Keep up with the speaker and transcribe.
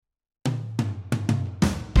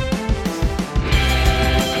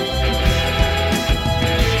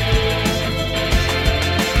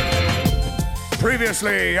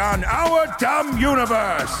Previously on Our Dumb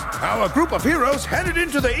Universe, our group of heroes headed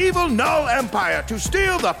into the evil Null Empire to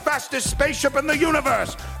steal the fastest spaceship in the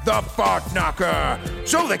universe, the Fart Knocker,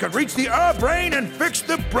 so they could reach the Brain and fix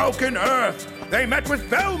the broken Earth. They met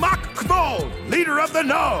with Velmak Kvold, leader of the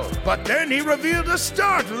Null, but then he revealed a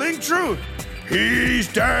startling truth.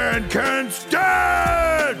 He's Dan Kent's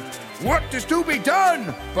dad! What is to be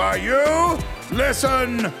done by you?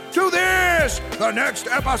 Listen to this, the next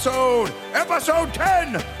episode, episode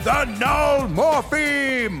 10, the Null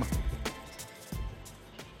Morpheme.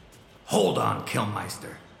 Hold on,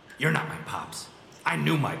 Killmeister. You're not my pops. I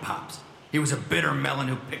knew my pops. He was a bitter melon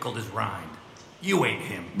who pickled his rind. You ain't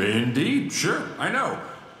him. Indeed, sure, I know.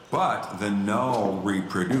 But the Null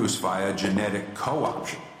reproduce via genetic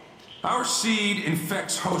co-option. Our seed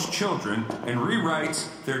infects host children and rewrites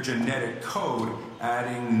their genetic code,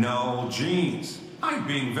 adding Null genes. I,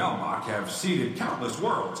 being Velmak, have seeded countless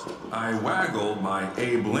worlds. I waggled my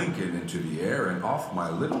Abe Lincoln into the air, and off my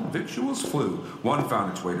little victuals flew. One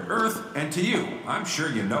found its way to Earth and to you. I'm sure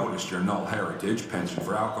you noticed your Null heritage: penchant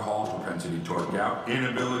for alcohol, propensity toward gout,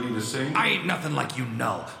 inability to sing. I ain't nothing like you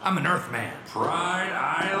know. I'm an Earthman. Pride,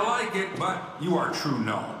 I like it, but you are true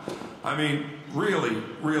Null. I mean, really,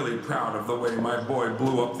 really proud of the way my boy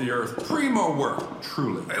blew up the Earth. Primo work,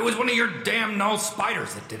 truly. It was one of your damn Null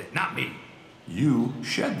spiders that did it, not me. You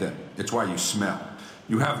shed them. It's why you smell.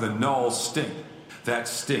 You have the Null stink. That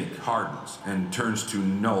stink hardens and turns to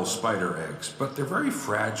Null spider eggs, but they're very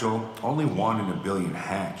fragile. Only 1 in a billion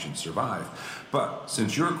hatch and survive. But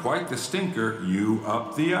since you're quite the stinker, you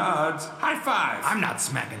up the odds. High five! I'm not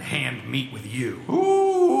smacking hand meat with you.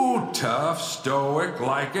 Ooh, tough, stoic,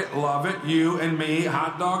 like it, love it, you and me,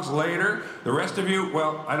 hot dogs later. The rest of you,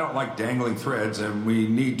 well, I don't like dangling threads, and we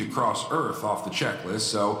need to cross Earth off the checklist,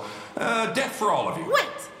 so death for all of you. Wait!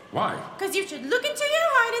 Why? Because you should look into your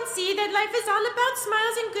heart and see that life is all about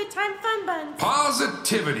smiles and good time fun buns.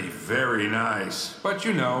 Positivity, very nice. But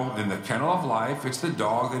you know, in the kennel of life, it's the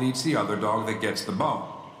dog that eats the other dog that gets the bone.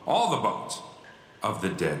 All the bones of the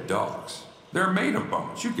dead dogs. They're made of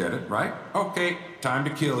bones, you get it, right? Okay, time to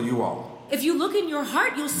kill you all. If you look in your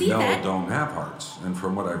heart, you'll see that... No, don't have hearts. And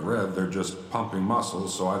from what I've read, they're just pumping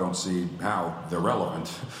muscles, so I don't see how they're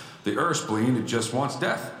relevant. The Urspleen, it just wants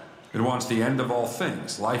death. It wants the end of all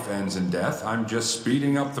things. Life ends in death. I'm just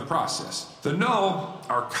speeding up the process. The Null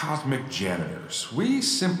are cosmic janitors. We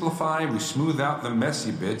simplify, we smooth out the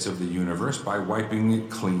messy bits of the universe by wiping it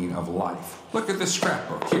clean of life. Look at this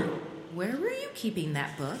scrapbook here. Where were you keeping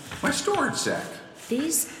that book? My storage sack.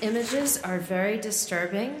 These images are very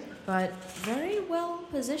disturbing, but very well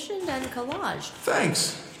positioned and collaged.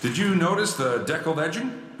 Thanks. Did you notice the deckled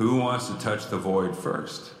edging? Who wants to touch the void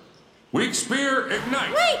first? Weak spear,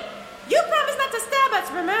 ignite! Wait! You promised not to stab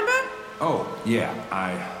us, remember? Oh, yeah,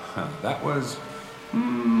 that was,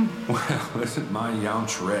 well, isn't my young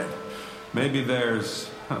shred. Maybe there's,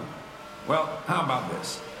 well, how about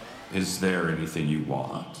this? Is there anything you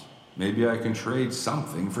want? Maybe I can trade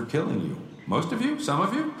something for killing you. Most of you? Some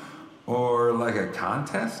of you? Or like a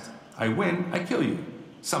contest? I win, I kill you.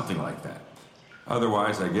 Something like that.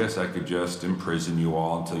 Otherwise, I guess I could just imprison you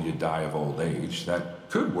all until you die of old age. That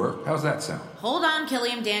could work. How's that sound? Hold on,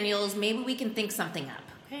 Killiam Daniels. Maybe we can think something up.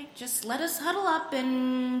 Okay, just let us huddle up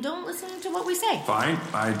and don't listen to what we say. Fine.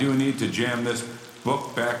 I do need to jam this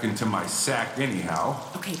book back into my sack anyhow.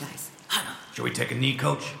 Okay, guys, huddle. Should we take a knee,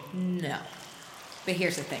 coach? No. But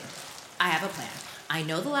here's the thing. I have a plan. I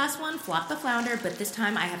know the last one flopped the flounder, but this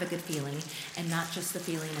time I have a good feeling, and not just the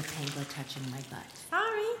feeling of Pangla touching my butt.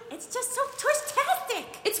 Sorry, it's just so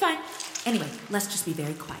twist-tastic. It's fine. Anyway, let's just be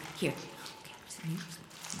very quiet. Here.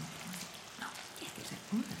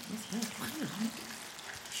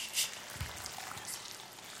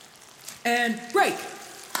 And break.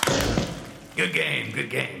 Good game, good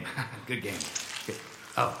game. Good game. Good.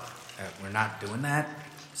 Oh, we're not doing that?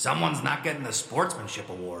 Someone's not getting the sportsmanship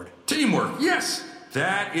award. Teamwork, yes!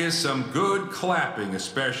 That is some good clapping,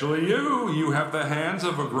 especially you. You have the hands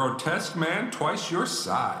of a grotesque man twice your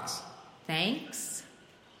size. Thanks.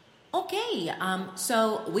 Okay,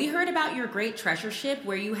 so we heard about your great treasure ship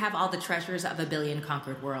where you have all the treasures of a billion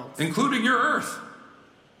conquered worlds. Including your Earth.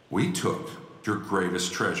 We took your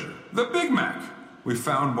greatest treasure, the Big Mac. We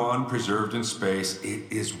found one preserved in space. It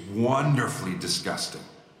is wonderfully disgusting.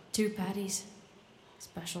 2 patties,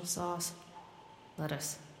 special sauce,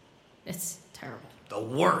 lettuce. It's terrible. The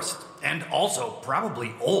worst. And also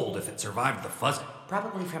probably old if it survived the fuzzing.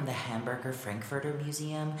 Probably from the Hamburger Frankfurter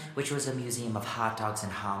Museum, which was a museum of hot dogs in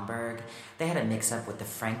Hamburg. They had a mix-up with the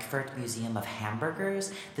Frankfurt Museum of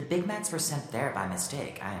Hamburgers. The Big Macs were sent there by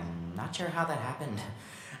mistake. I am not sure how that happened.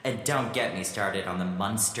 And don't get me started on the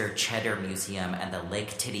Munster Cheddar Museum and the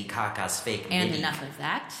Lake Titicaca's fake And midi. enough of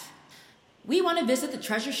that. We want to visit the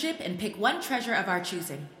treasure ship and pick one treasure of our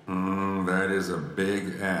choosing. That is a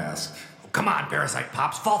big ask. Come on, Parasite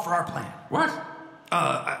Pops, fall for our plan. What?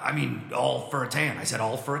 I mean, all for a tan. I said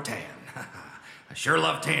all for a tan. I sure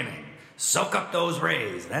love tanning. Soak up those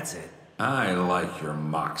rays, that's it. I like your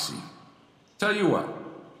moxie. Tell you what,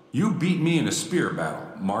 you beat me in a spear battle,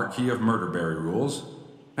 Marquis of Murderberry rules,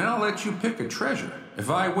 and I'll let you pick a treasure. If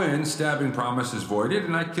I win, stabbing promise is voided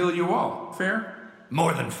and I kill you all. Fair?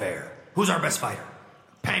 More than fair. Who's our best fighter?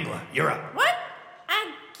 Pangla, you're up. What?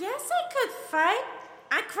 I guess I could fight.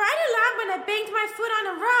 I cried a lot when I banged my foot on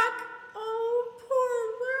a rock. Oh, poor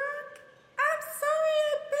rock. I'm sorry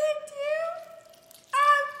I banged you.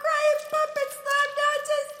 I'm crying puppets, I'm not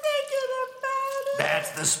just thinking about it.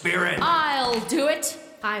 That's the spirit. I'll do it.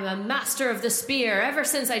 I'm a master of the spear ever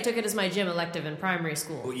since I took it as my gym elective in primary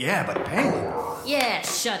school. Well, yeah, but Pangla. Yeah,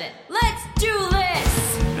 shut it. Let's do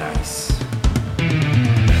this! Nice.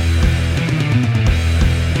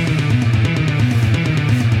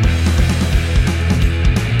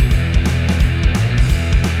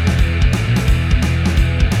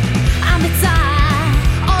 I'm inside,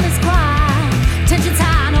 all is quiet. Tension's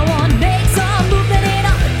high, no one makes a movement in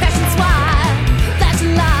a passion's wide.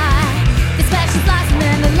 Flashing light, this passion's lasting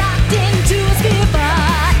and they're locked into a spear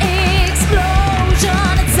fight.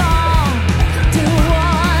 Explosion, it's on. To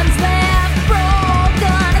one's left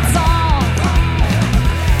broken, it's on.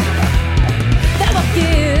 That what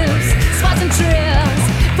gives spots and trills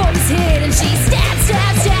for his hit, and she stabs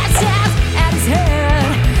at his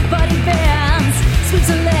head, but he bends, sweeps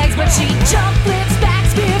her legs, but she jump flips back,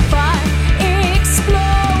 spear fight.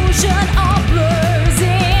 Explosion, all blurs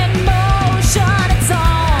in motion, it's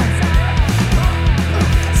on.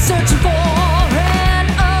 Searching for an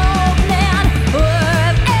opening,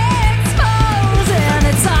 worth exposing,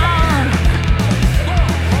 it's on.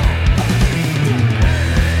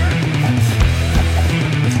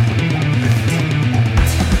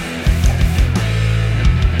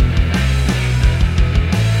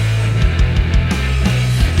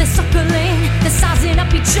 They're circling, they're sizing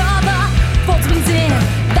up each other. Folds wings in,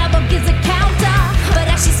 that one gives a counter. But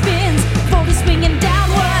as she spins, forward swinging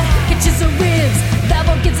downward, catches her ribs, that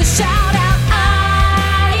one gives a shout out.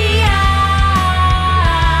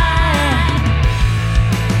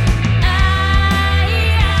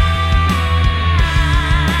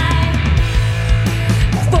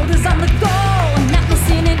 Folders on the go, necklace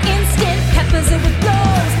in an instant, peppers it with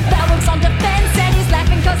blows. That one's on defense and he's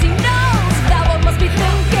laughing cause he knows. That one must be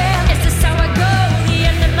thinking, is this how I go? The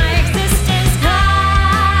end of my existence.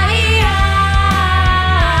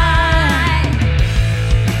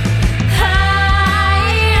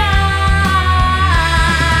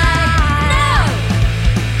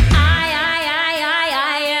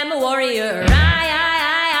 I am a warrior. I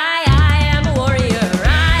am a warrior.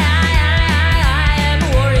 I am a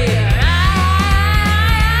warrior.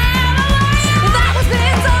 That was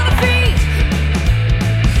hands on her feet.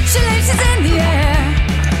 She laces in the air.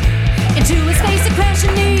 Into his face a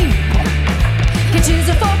crashing knee. Catches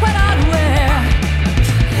her fall quite unaware.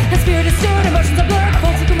 Her spirit is stirred, emotions are blurred.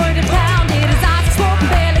 Folks looking worried and pounded. His eyes are smoking,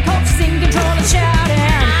 barely cope. She's in control and shouting.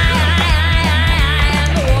 I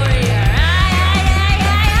am a warrior. I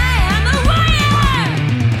am a warrior.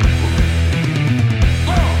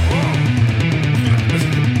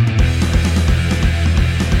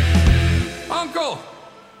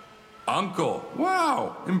 Uncle!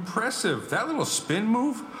 Wow, impressive. That little spin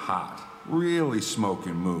move? Hot. Really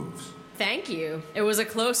smoking moves. Thank you. It was a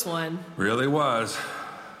close one. Really was.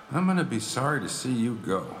 I'm gonna be sorry to see you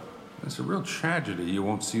go. It's a real tragedy you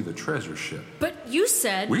won't see the treasure ship. But you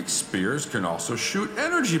said... Weak spears can also shoot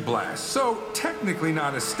energy blasts, so technically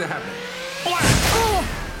not a stabbing. Blast!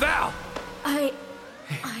 Val!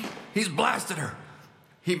 He's blasted her.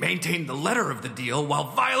 He maintained the letter of the deal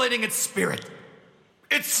while violating its spirit.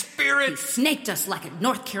 Its spirit! He snaked us like a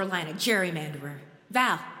North Carolina gerrymanderer.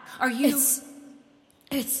 Val, are you...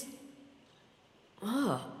 It's...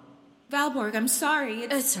 Valborg, I'm sorry.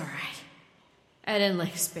 It's all right. I didn't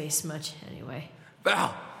like space much anyway.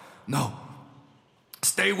 Val! No.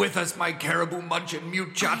 Stay with us, my caribou munchin'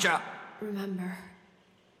 mute cha-cha. Remember,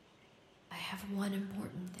 I have one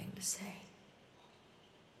important thing to say.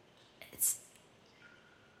 It's...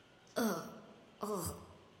 Ugh!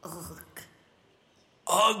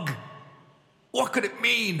 What could it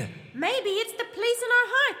mean? Maybe it's the place in our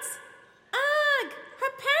hearts. Ugh!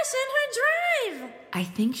 Her passion, her drive. I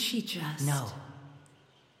think she just... No.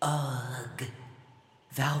 Ugh.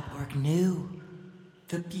 Valborg knew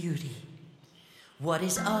the beauty. What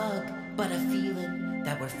is ugh but a feeling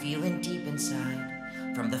that we're feeling deep inside.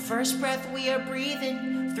 From the first breath we are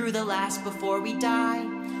breathing, through the last before we die.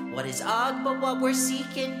 What is Ugg but what we're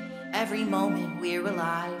seeking? Every moment we're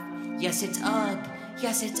alive. Yes, it's Ugg.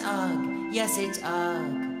 Yes, it's Ugg. Yes, it's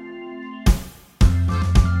Ugg.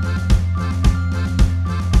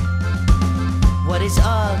 What is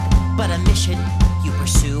Ugg but a mission you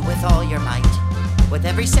pursue with all your might? With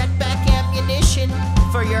every setback ammunition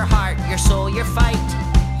for your heart, your soul, your fight.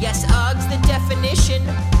 Yes, Ugg's the definition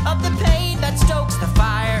of the pain that stokes the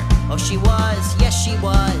fire. Oh, she was, yes, she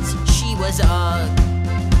was Ugg.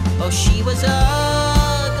 Oh, she was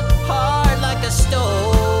Ugg, hard like a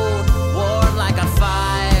stone, warm like a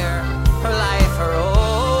fire, her life her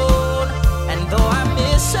own. And though I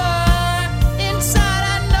miss her, inside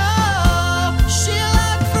I know she'll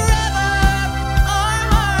Ugg forever, our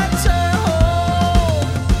hearts her home.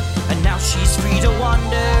 And now she's free to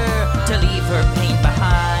wander, to leave her pain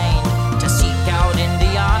behind, to seek out in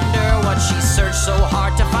the yonder what she searched so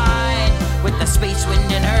hard to find. With the space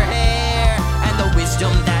wind in her hair and the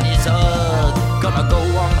wisdom that is Ugg, gonna go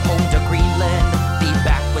on home to Greenland, be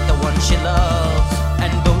back with the one she loves.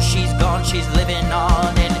 And though she's gone, she's living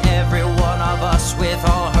on in every one of us with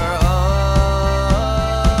all her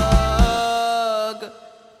Ugg.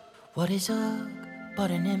 What is Ugg but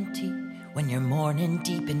an empty when you're mourning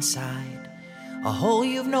deep inside? A hole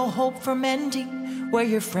you've no hope for mending, where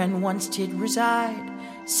your friend once did reside.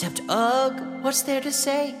 Except Ugg, what's there to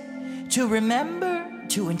say? To remember,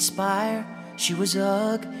 to inspire. She was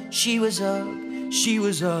Ugg, she was Ugg, she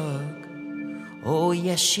was Ugg. Oh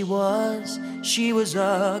yes, she was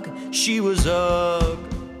Ugg, she was Ugg.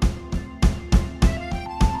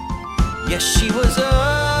 Yes, she was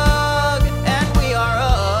Ugg, and we are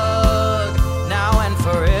Ugg, now and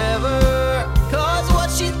forever. 'Cause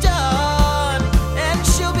what she's done, and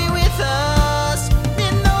she'll be with us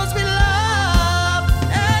in those we love,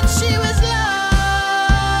 and she was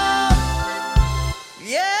love.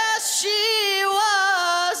 Yes, she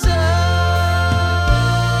was Ugg.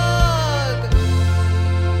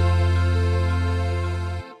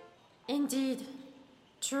 Indeed.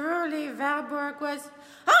 Truly, Valborg was...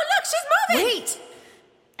 Oh, look, she's moving! Wait!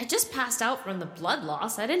 I just passed out from the blood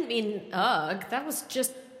loss. I didn't mean ugh. That was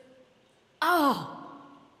just... Oh!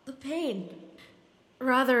 The pain.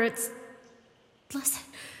 Rather, it's... Listen.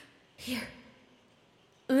 Here.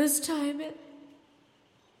 This time it...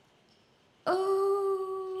 Oh...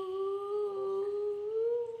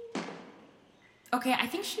 Okay, I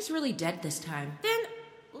think she's really dead this time. Then...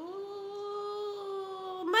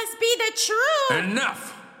 Ooh, must be the truth!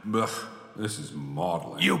 Enough! Ugh, this is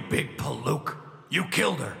maudlin. You big palook. You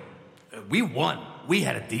killed her. We won. We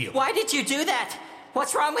had a deal. Why did you do that?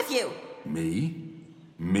 What's wrong with you? Me?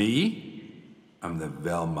 I'm the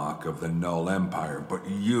Velmok of the Null Empire, but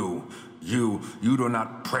you do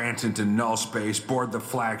not prance into null space, board the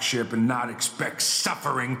flagship, and not expect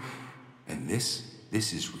suffering. And this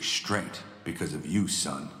is restraint because of you,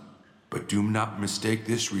 son. But do not mistake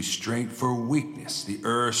this restraint for weakness. The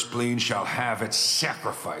spleen shall have its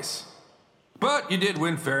sacrifice. But you did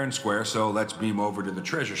win fair and square, so let's beam over to the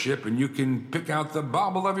treasure ship and you can pick out the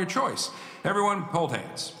bauble of your choice. Everyone, hold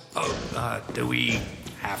hands. Oh, do we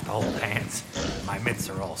have to hold hands? My mitts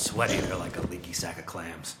are all sweaty. They're like a leaky sack of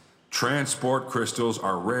clams. Transport crystals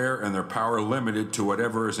are rare and their power limited to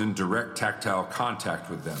whatever is in direct tactile contact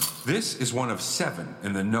with them. This is one of 7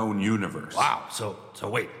 in the known universe. Wow, so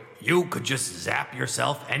wait. You could just zap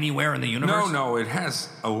yourself anywhere in the universe? No, it has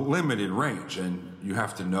a limited range, and you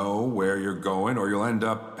have to know where you're going, or you'll end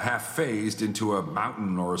up half-phased into a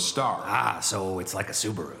mountain or a star. Ah, so it's like a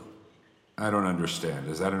Subaru. I don't understand.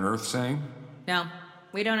 Is that an Earth saying? No,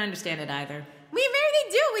 we don't understand it either. We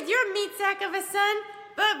rarely do with your meat sack of a son,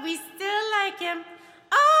 but we still like him.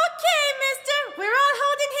 Okay, mister, we're all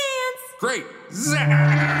holding hands. Great!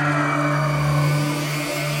 Zap!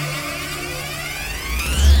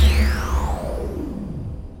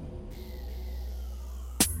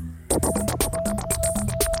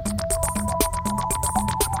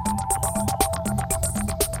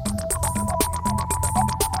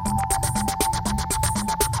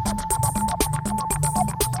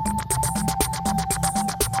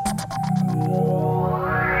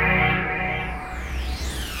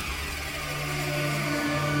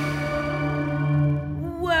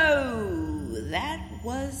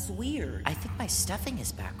 Stuffing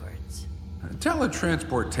is backwards.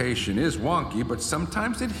 Teletransportation is wonky, but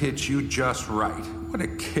sometimes it hits you just right. What a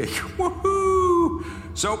kick. Woohoo!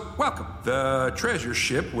 So, welcome. The treasure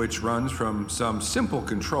ship, which runs from some simple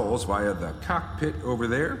controls via the cockpit over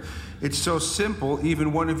there. It's so simple,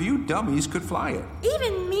 even one of you dummies could fly it.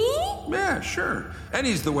 Even me? Yeah, sure.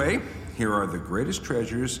 Any's the way. here are the greatest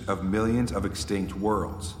treasures of millions of extinct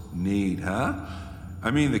worlds. Neat, huh?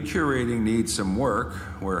 I mean, the curating needs some work.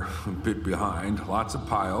 We're a bit behind, lots of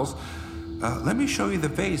piles. Let me show you the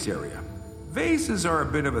vase area. Vases are a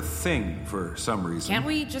bit of a thing for some reason. Can't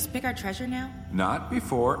we just pick our treasure now? Not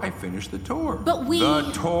before I finish the tour. But we...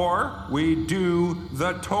 The tour? We do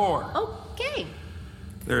the tour. Okay.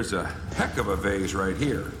 There's a heck of a vase right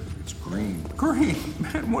here. It's green. Green?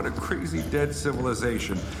 Man, what a crazy dead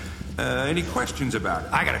civilization. Any questions about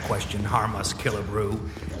it? I got a question, Harmus Killebrew.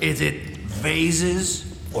 Is it vases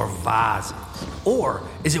or vases? Or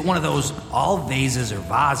is it one of those all vases are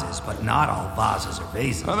vases, but not all vases are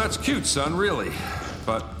vases? Oh, that's cute, son, really.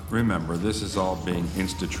 But remember, this is all being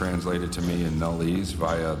insta-translated to me in Nullese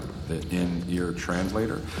via the in-ear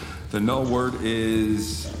translator. The null word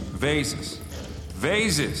is vases.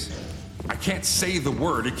 Vases. I can't say the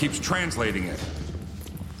word, it keeps translating it.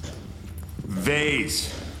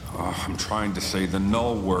 Vase. Oh, I'm trying to say the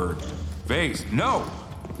null word. Vase. No,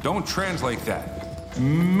 don't translate that.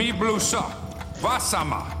 Mi blusa.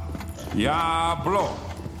 Vasama. Ya blo.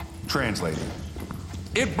 Translating.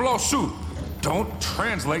 It blosu. Don't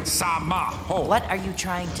translate sama. Hold. What are you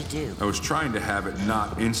trying to do? I was trying to have it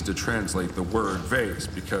not insta-translate the word vase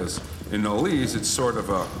because in Nullese it's sort of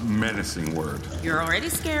a menacing word. You're already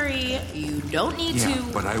scary. You don't need to. Yeah,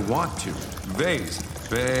 but I want to. Vase.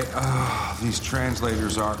 These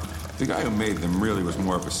translators are... The guy who made them really was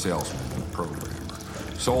more of a salesman than a programmer.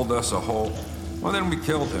 Sold us a whole... Well, then we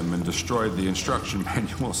killed him and destroyed the instruction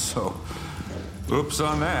manual, so... Oops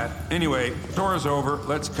on that. Anyway, tour's over.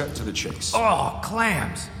 Let's cut to the chase. Oh,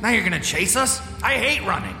 clams. Now you're gonna chase us? I hate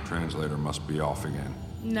running. Translator must be off again.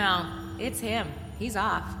 No, it's him. He's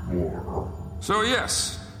off. So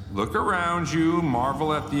yes, look around you,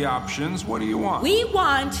 marvel at the options. What do you want? We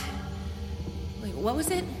want... Wait, what was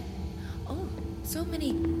it? Oh, so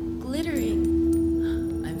many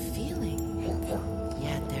glittering... I'm feeling...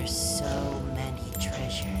 Yet there's so many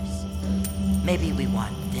treasures. Maybe we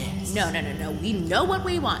want this. No. We know what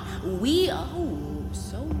we want.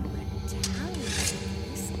 So metallic.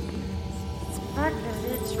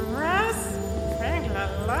 Sparkly dress. Regular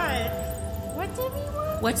light. What do we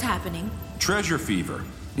want? What's happening? Treasure fever.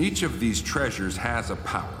 Each of these treasures has a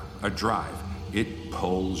power, a drive. It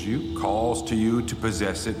pulls you, calls to you to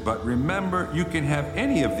possess it, but remember, you can have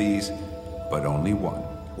any of these, but only one.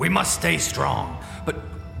 We must stay strong. But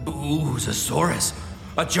Boozosaurus,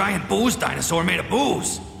 a giant booze dinosaur made of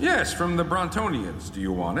booze. Yes, from the Brontonians. Do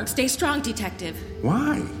you want it? Stay strong, detective.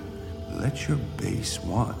 Why? Let your base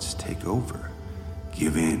wants take over.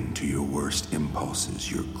 Give in to your worst impulses,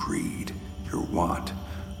 your greed, your want.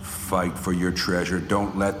 Fight for your treasure.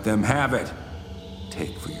 Don't let them have it.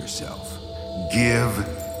 Take for yourself. Give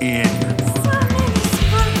in. So many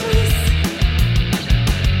sparklies.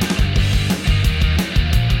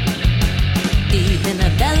 Deep in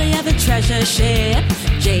the belly of a treasure ship,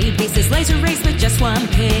 Jade bases laser race with just one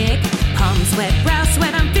pick. Palm sweat, brow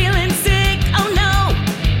sweat, I'm feeling sick. Oh no!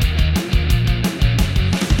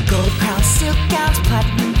 Gold crowns, silk gowns,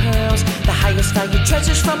 platinum pearls, the highest value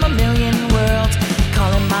treasures from a million worlds.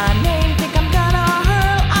 Calling my name, think I'm gonna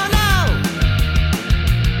hurl. Oh no!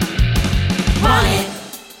 Want it?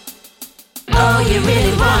 Oh, you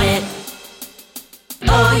really want it?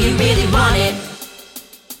 Oh, you really want it?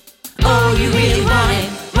 Oh, you really want it?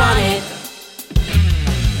 Want it?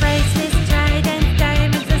 Bracelets, tridents,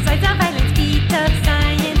 diamonds, the size of islands, feet of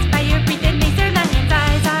science. Fire breathing, laser lions,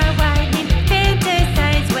 eyes are widening.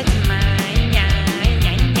 Fantasize what's mine.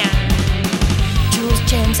 Jewels,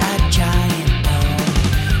 gems, a giant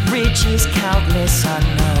bone. Riches countless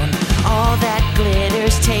unknown. All that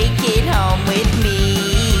glitters, take it home with me.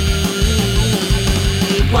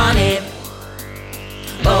 Want it?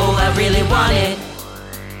 Oh, I really want it.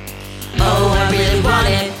 Oh, I really want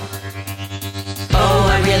it. Oh,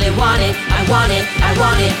 I really want it. I want it. I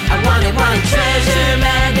want it. I want it. Want it. Treasure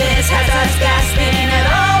madness has us gasping at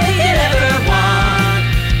all we could ever want.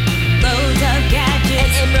 Loads of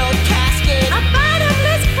gadgets, an emerald casket, A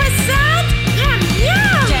bottomless croissant?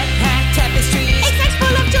 Yum! jetpack tapestries, Exacts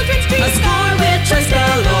full of children's a dreams. score with choice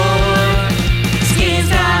galore. Skin's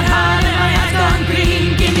gone hard and my eyes gone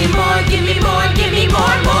green. Give me more, give me more, give me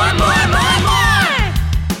more, more, more, more, more.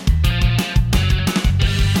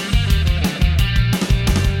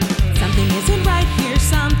 Something isn't right here,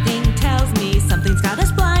 something tells me something's got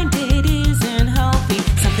us blinded.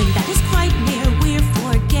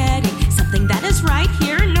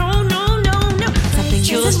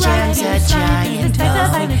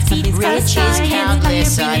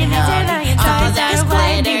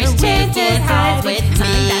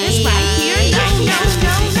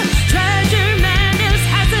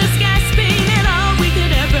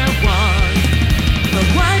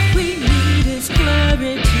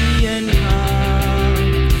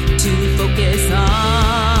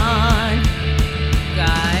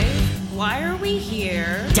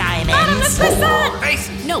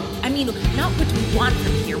 mean, not what do we want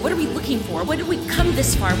from here. What are we looking for? What did we come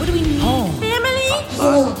this far? What do we need? Family?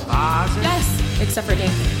 Vases? Yes, except for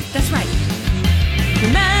Dankit. That's right.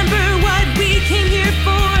 Remember what we came here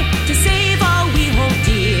for, to save all we hold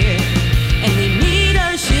dear. And we need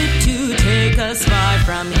a ship to take us far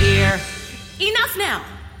from here. Enough now.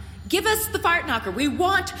 Give us the fart knocker. We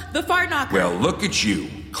want the fart knocker. Well, look at you.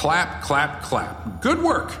 Clap, clap, clap. Good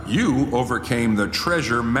work. You overcame the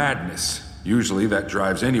treasure madness. Usually that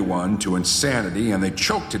drives anyone to insanity and they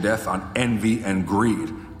choke to death on envy and greed.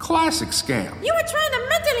 Classic scam. You were trying to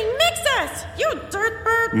mentally mix us, you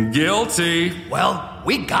dirtbird. Guilty. Well,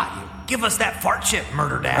 we got you. Give us that fart chip,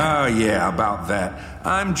 Murder Dad. Oh, yeah, about that.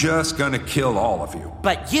 I'm just gonna kill all of you.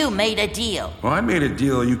 But you made a deal. Well, I made a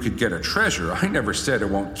deal you could get a treasure. I never said I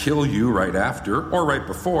won't kill you right after, or right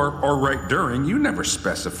before, or right during. You never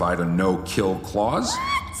specified a no-kill clause.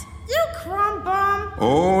 What? You crumb bum.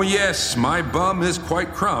 Oh, yes, my bum is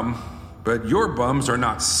quite crumb. But your bums are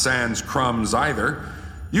not sans crumbs either.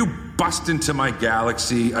 You bust into my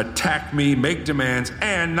galaxy, attack me, make demands,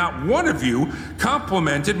 and not one of you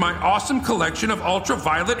complimented my awesome collection of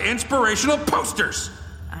ultraviolet inspirational posters.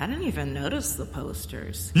 I didn't even notice the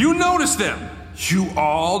posters. You noticed them. You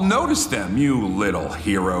all noticed them, you little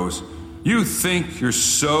heroes. You think you're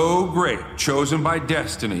so great, chosen by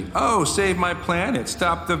destiny. Oh, save my planet,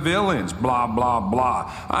 stop the villains, blah, blah, blah.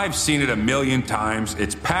 I've seen it 1,000,000 times.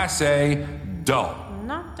 It's passé, dull.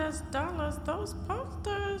 Not as dull as those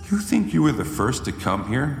posters. You think you were the first to come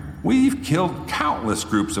here? We've killed countless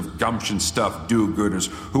groups of gumption-stuffed do-gooders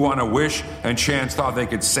who on a wish and chance thought they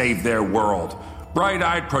could save their world.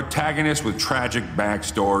 Bright-eyed protagonists with tragic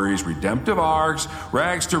backstories, redemptive arcs,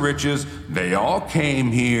 rags to riches. They all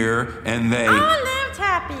came here and they... All lived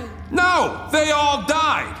happy. No! They all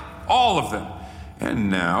died! All of them. And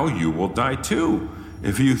now you will die too.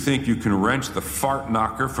 If you think you can wrench the fart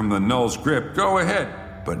knocker from the Null's grip, go ahead.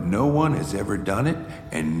 But no one has ever done it,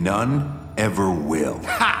 and none ever will.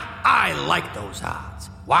 Ha! I like those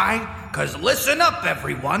odds. Why? Because listen up,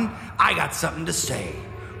 everyone. I got something to say.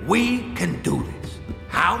 We can do this.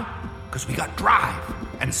 How? Because we got drive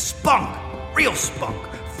and spunk. Real spunk.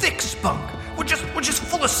 Thick spunk. We're just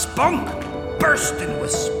full of spunk. Bursting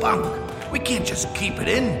with spunk. We can't just keep it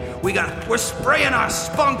in. We're spraying our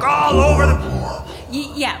spunk all over the...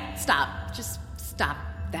 Yeah, stop. Just stop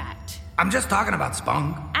that. I'm just talking about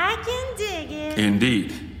spunk. I can dig it.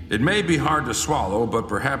 Indeed. It may be hard to swallow, but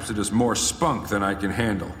perhaps it is more spunk than I can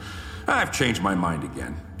handle. I've changed my mind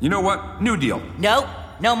again. You know what? New deal. No,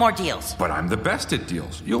 no more deals. But I'm the best at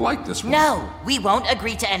deals. You'll like this one. No, we won't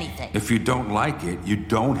agree to anything. If you don't like it, you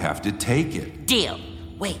don't have to take it. Deal.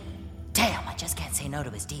 Wait. Damn, I just can't say no to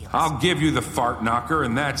his deals. I'll give you the fart knocker,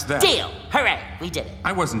 and that's that. Deal. Hooray, we did it.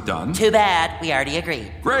 I wasn't done. Too bad, we already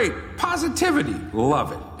agreed. Great. Positivity.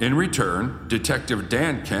 Love it. In return, Detective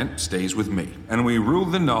Dan Kent stays with me, and we rule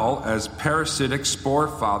the Null as parasitic spore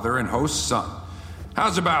father and host son.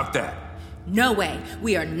 How's about that? No way.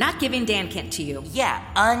 We are not giving Dan Kent to you. Yeah,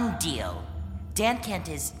 undeal. Dan Kent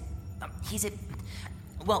is...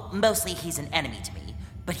 Well, mostly he's an enemy to me,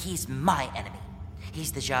 but he's my enemy.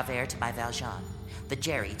 He's the Javert to my Valjean, the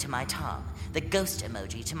Jerry to my Tom, the ghost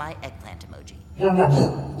emoji to my eggplant emoji.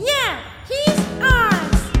 Yeah, he's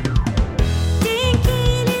ours.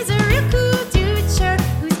 Dinkin is a real cool dude, sure,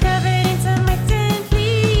 who's covered in termites and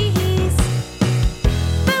fleas.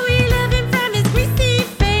 But we love him from his greasy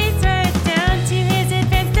face right down to his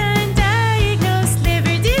advanced undiagnosed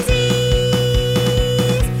liver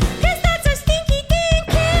disease. 'Cause that's our stinky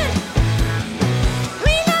Dinkin.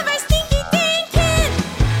 We love our stinky Dinkin.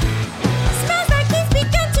 Smells like he's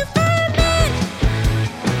begun to ferment.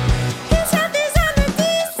 His health is on the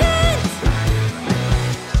descent.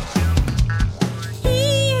 He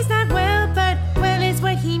is not well, but well is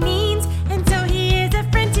what he means, and so he is a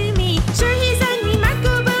friend to me. Sure, he's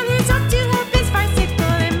unremarkable, his hope to help is farcical,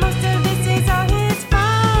 and most of this is all his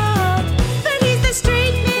fault. But he's the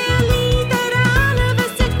straight male lead that all of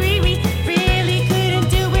us agree we really couldn't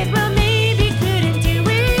do with, well, maybe couldn't do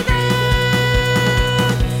without.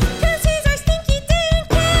 'Cause he's our stinky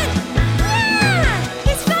Dinkin. Yeah!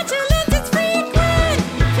 His flatulence is frequent.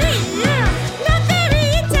 Yeah! Not very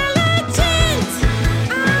intelligent.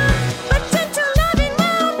 But gentle, loving,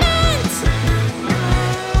 well meant.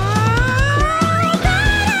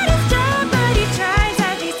 Bad at his job, but he tries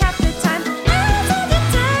at least half the time. As a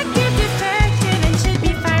detective, defective and should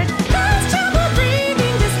be fired. Has trouble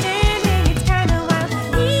breathing, just standing, it's kinda wild.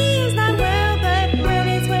 He is not well, but well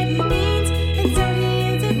is what he means, and so he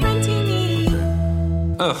is a friend to me.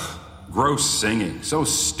 Ugh. Gross singing. So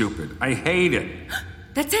stupid. I hate it.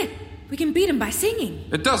 That's it. We can beat him by singing.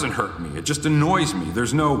 It doesn't hurt me. It just annoys me.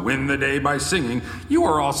 There's no win the day by singing. You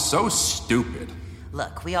are all so stupid.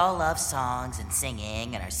 Look, we all love songs and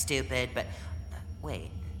singing and are stupid, but...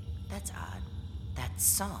 wait, that's odd. That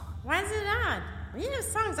song. Why is it odd? We have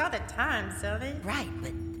songs all the time, silly. Right,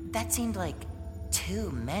 but that seemed like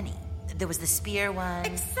too many. There was the Spear one.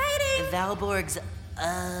 Exciting! Valborg's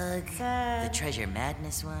Ugh. Sad. The Treasure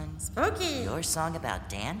Madness one. Spooky. Your song about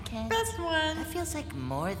Dan, Ken? Best one. That feels like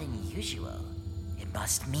more than usual. It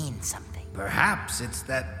must mean something. Perhaps it's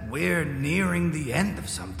that we're nearing the end of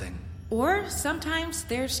something. Or sometimes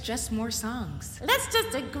there's just more songs. Let's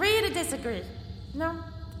just agree to disagree. No,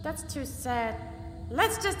 that's too sad.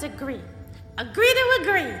 Let's just agree. Agree to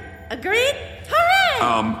agree. Agreed?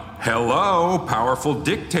 Hooray! Hello, powerful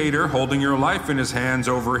dictator holding your life in his hands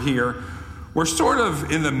over here. We're sort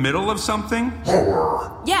of in the middle of something.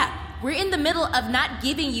 Yeah, we're in the middle of not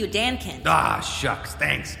giving you Dankin. Ah, shucks.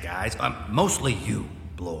 Thanks, guys. Mostly you,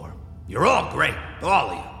 Blore. You're all great. All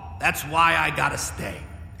of you. That's why I gotta stay.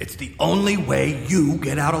 It's the only way you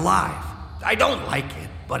get out alive. I don't like it,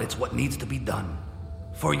 but it's what needs to be done.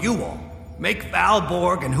 For you all. Make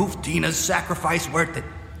Valborg and Hoofdina's sacrifice worth it.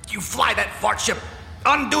 You fly that fart ship,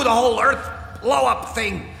 undo the whole Earth, blow up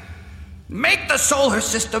thing. Make the solar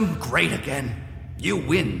system great again. You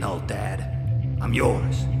win, Null Dad. I'm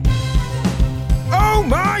yours. Oh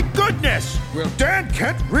my goodness! Will Dan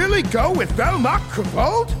Kent really go with Velmok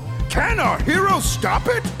Kravold? Can our heroes stop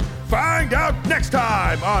it? Find out next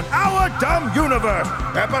time on Our Dumb Universe,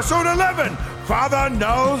 Episode 11, Father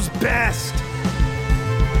Knows Best.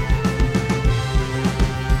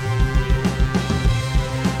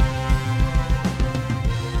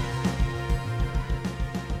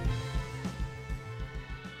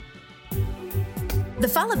 The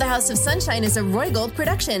Fall of the House of Sunshine is a Roy Gold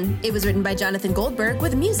production. It was written by Jonathan Goldberg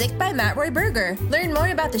with music by Matt Roy Berger. Learn more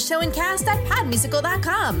about the show and cast at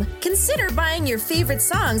podmusical.com. Consider buying your favorite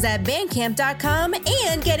songs at bandcamp.com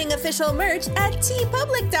and getting official merch at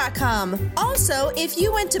tpublic.com. Also, if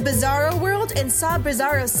you went to Bizarro World and saw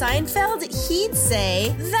Bizarro Seinfeld, he'd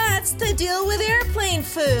say, "That's the deal with airplane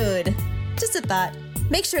food." Just a thought.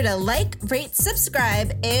 Make sure to like, rate,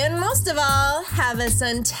 subscribe, and most of all, have a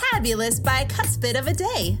suntabulous bicuspid of a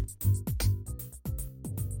day.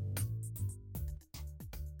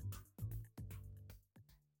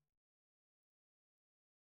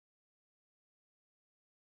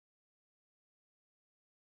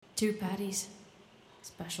 Two patties,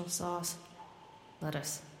 special sauce,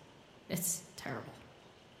 lettuce. It's terrible.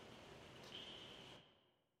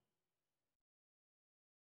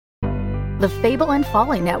 The Fable and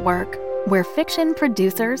Folly Network, where fiction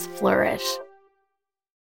producers flourish.